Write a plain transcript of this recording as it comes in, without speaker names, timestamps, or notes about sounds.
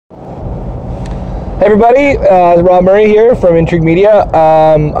Hey everybody, Rob Murray here from Intrigue Media.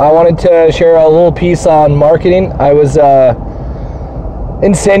 I wanted to share a little piece on marketing. I was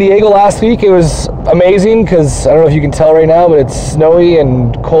in San Diego last week. It was amazing because I don't know if you can tell right now, but it's snowy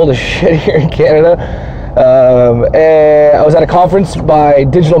and cold as shit here in Canada. And I was at a conference by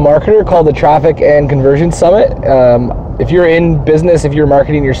Digital Marketer called the Traffic and Conversion Summit. If you're in business, if you're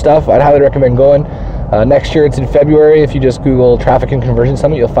marketing your stuff, I'd highly recommend going. Next year it's in February. If you just Google Traffic and Conversion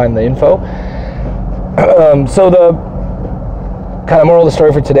Summit, you'll find the info. So the kind of moral of the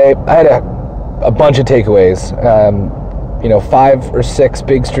story for today, I had a bunch of takeaways, 5 or 6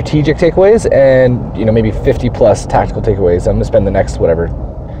 big strategic takeaways and, maybe 50 plus tactical takeaways. I'm going to spend the next,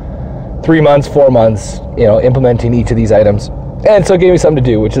 3 months, 4 months, implementing each of these items. And so it gave me something to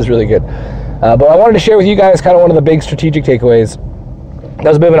do, which is really good. But I wanted to share with you guys kind of one of the big strategic takeaways. That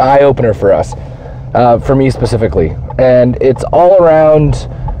was a bit of an eye-opener for us, for me specifically. And it's all around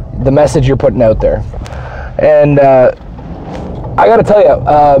the message you're putting out there. And I gotta tell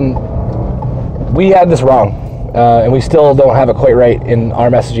you, we had this wrong, and we still don't have it quite right in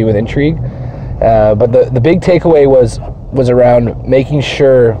our messaging with Intrigue. But the big takeaway was around making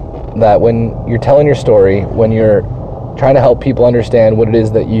sure that when you're telling your story, when you're trying to help people understand what it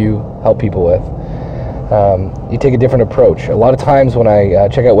is that you help people with, you take a different approach. A lot of times when I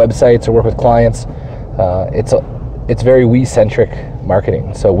check out websites or work with clients, it's very we-centric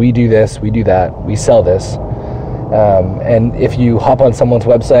marketing. So we do this, we do that, we sell this. And if you hop on someone's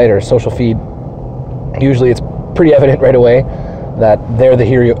website or social feed, usually it's pretty evident right away that they're the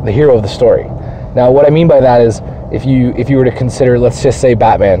hero of the story. Now, what I mean by that is if you were to consider, let's just say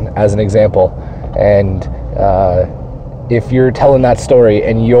Batman as an example, and if you're telling that story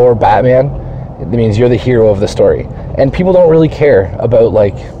and you're Batman, it means you're the hero of the story. And people don't really care about,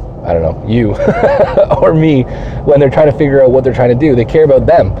 I don't know, you or me when they're trying to figure out what they're trying to do. They care about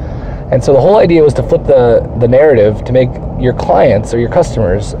them. And so the whole idea was to flip the narrative to make your clients or your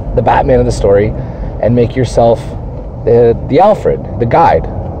customers the Batman of the story and make yourself the Alfred, the guide,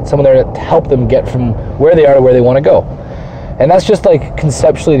 someone there to help them get from where they are to where they want to go. And that's just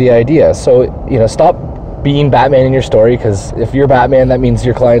conceptually the idea. So, stop being Batman in your story, because if you're Batman, that means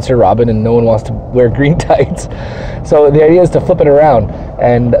your clients are Robin and no one wants to wear green tights. So the idea is to flip it around.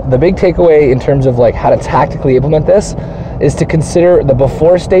 And the big takeaway in terms of how to tactically implement this is to consider the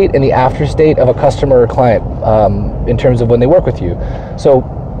before state and the after state of a customer or client in terms of when they work with you. So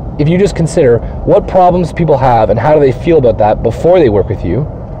if you just consider what problems people have and how do they feel about that before they work with you,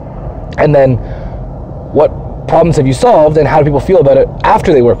 and then what problems have you solved and how do people feel about it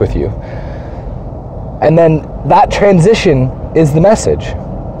after they work with you. And then that transition is the message.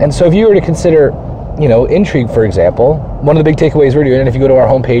 And so if you were to consider, Intrigue, for example, one of the big takeaways we're doing, and if you go to our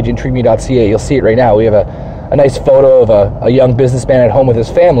homepage, intrigueme.ca, you'll see it right now. We have a nice photo of a young businessman at home with his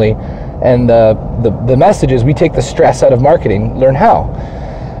family. And the message is we take the stress out of marketing, learn how.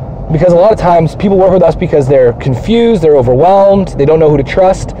 Because a lot of times people work with us because they're confused, they're overwhelmed, they don't know who to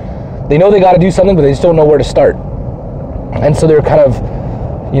trust. They know they got to do something, but they just don't know where to start. And so they're kind of,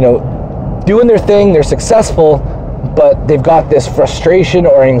 doing their thing, they're successful, but they've got this frustration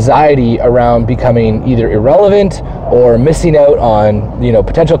or anxiety around becoming either irrelevant or missing out on,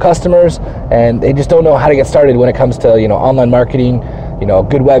 potential customers, and they just don't know how to get started when it comes to, online marketing, a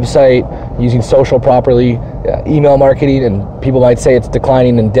good website, using social properly, email marketing, and people might say it's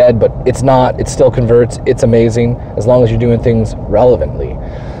declining and dead, but it's not. It still converts. It's amazing as long as you're doing things relevantly.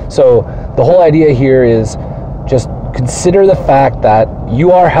 So the whole idea here is just consider the fact that you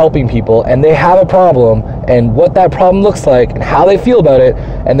are helping people and they have a problem, and what that problem looks like and how they feel about it,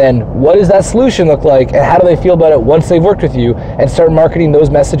 and then what does that solution look like and how do they feel about it once they've worked with you, and start marketing those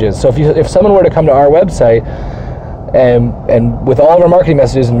messages. So if someone were to come to our website and with all of our marketing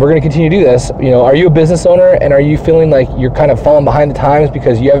messages, and we're going to continue to do this, are you a business owner and are you feeling like you're kind of falling behind the times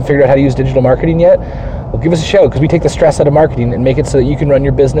because you haven't figured out how to use digital marketing yet? Well, give us a shout, because we take the stress out of marketing and make it so that you can run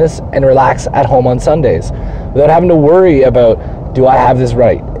your business and relax at home on Sundays without having to worry about, do I have this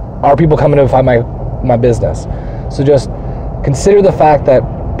right? Are people coming to find my business? So just consider the fact that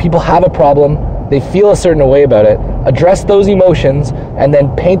people have a problem, they feel a certain way about it, address those emotions, and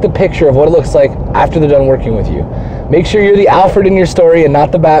then paint the picture of what it looks like after they're done working with you. Make sure you're the Alfred in your story and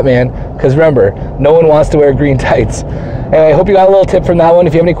not the Batman, because remember, no one wants to wear green tights. And I hope you got a little tip from that one.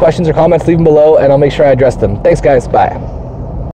 If you have any questions or comments, leave them below and I'll make sure I address them. Thanks guys, bye.